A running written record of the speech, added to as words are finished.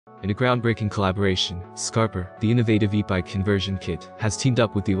In a groundbreaking collaboration, Skarper, the innovative e-bike conversion kit, has teamed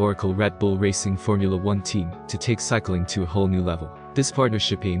up with the Oracle Red Bull Racing Formula One team to take cycling to a whole new level. This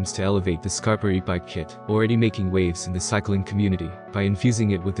partnership aims to elevate the Skarper e-bike kit, already making waves in the cycling community, by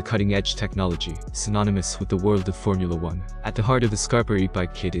infusing it with the cutting-edge technology, synonymous with the world of Formula One. At the heart of the Skarper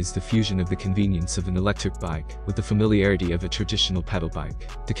e-bike kit is the fusion of the convenience of an electric bike, with the familiarity of a traditional pedal bike.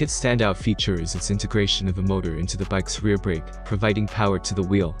 The kit's standout feature is its integration of a motor into the bike's rear brake, providing power to the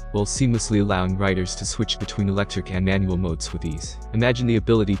wheel, while seamlessly allowing riders to switch between electric and manual modes with ease. Imagine the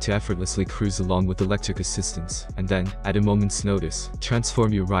ability to effortlessly cruise along with electric assistance, and then, at a moment's notice,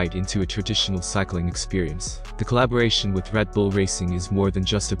 transform your ride into a traditional cycling experience. The collaboration with Red Bull Racing is more than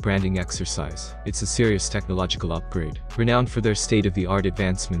just a branding exercise. It's a serious technological upgrade. Renowned for their state-of-the-art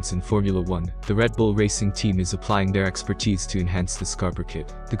advancements in Formula One, the Red Bull Racing team is applying their expertise to enhance the Skarper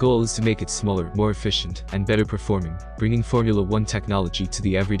kit. The goal is to make it smaller, more efficient, and better performing, bringing Formula One technology to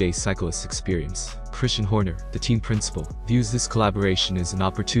the everyday cyclist experience. Christian Horner, the team principal, views this collaboration as an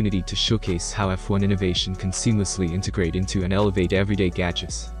opportunity to showcase how F1 innovation can seamlessly integrate into and elevate everyday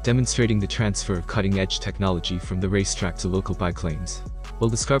gadgets, demonstrating the transfer of cutting-edge technology from the racetrack to local bike lanes. While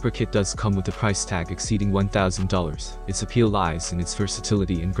the Skarper kit does come with a price tag exceeding $1,000, its appeal lies in its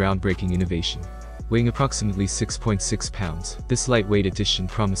versatility and groundbreaking innovation. Weighing approximately 6.6 pounds, this lightweight edition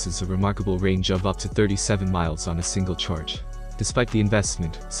promises a remarkable range of up to 37 miles on a single charge. Despite the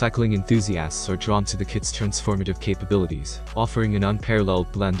investment, cycling enthusiasts are drawn to the kit's transformative capabilities, offering an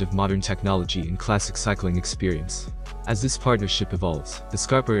unparalleled blend of modern technology and classic cycling experience. As this partnership evolves, the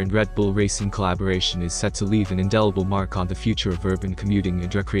Skarper and Red Bull Racing collaboration is set to leave an indelible mark on the future of urban commuting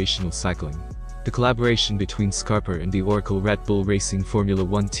and recreational cycling. The collaboration between Skarper and the Oracle Red Bull Racing Formula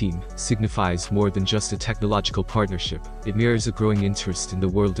One team signifies more than just a technological partnership. It mirrors a growing interest in the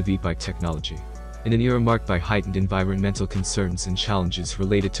world of e-bike technology. In an era marked by heightened environmental concerns and challenges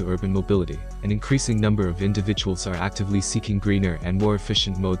related to urban mobility, an increasing number of individuals are actively seeking greener and more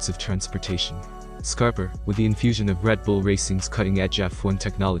efficient modes of transportation. Skarper, with the infusion of Red Bull Racing's cutting-edge F1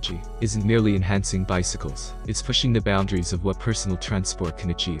 technology, isn't merely enhancing bicycles, it's pushing the boundaries of what personal transport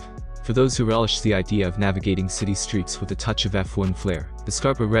can achieve. For those who relish the idea of navigating city streets with a touch of F1 flair, the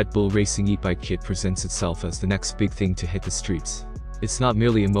Skarper Red Bull Racing e-bike kit presents itself as the next big thing to hit the streets. It's not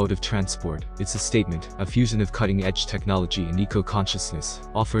merely a mode of transport, it's a statement, a fusion of cutting-edge technology and eco-consciousness,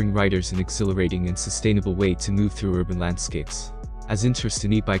 offering riders an exhilarating and sustainable way to move through urban landscapes. As interest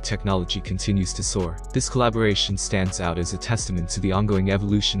in e-bike technology continues to soar, this collaboration stands out as a testament to the ongoing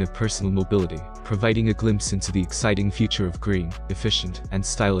evolution of personal mobility, providing a glimpse into the exciting future of green, efficient, and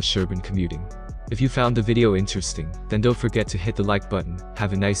stylish urban commuting. If you found the video interesting, then don't forget to hit the like button.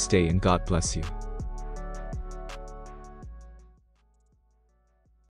 Have a nice day and God bless you.